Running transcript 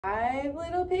Five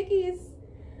little piggies,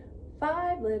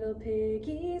 5 little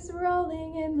piggies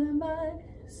rolling in the mud.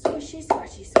 Squishy,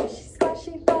 squishy, squishy,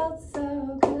 squishy, felt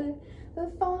so good.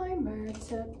 The farmer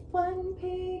took one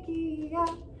piggy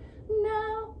out.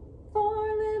 Now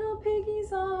 4 little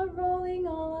piggies are rolling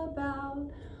all about.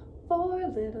 4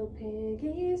 little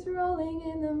piggies rolling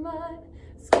in the mud.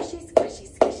 Squishy, squishy,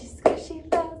 squishy, squishy,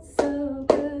 felt so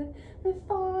good. The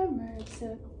farmer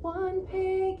took one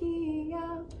piggy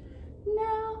out.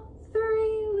 Now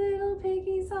 3 little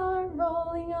piggies are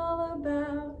rolling all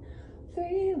about.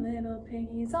 3 little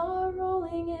piggies are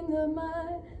rolling in the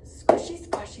mud. Squishy,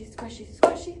 squishy, squishy,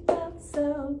 squishy, felt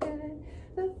so good.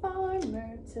 The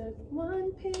farmer took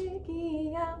one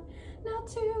piggy out. Now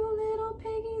 2 little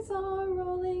piggies are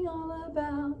rolling all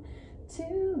about.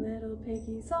 2 little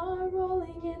piggies are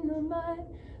rolling in the mud.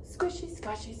 Squishy,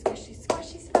 squishy, squishy,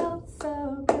 squishy, felt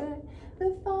so good.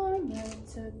 The farmer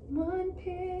took one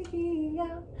piggy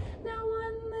out. Now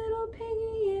 1 little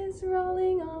piggy is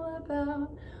rolling all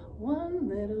about. 1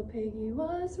 little piggy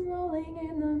was rolling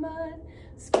in the mud.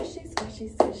 Squishy, squishy,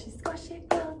 squishy, squishy,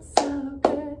 felt so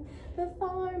good. The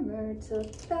farmer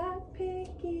took that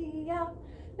piggy out.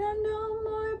 Now no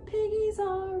more piggies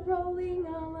are rolling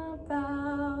all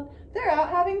about. They're out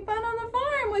having fun on the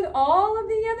farm with all of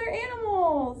the other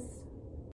animals.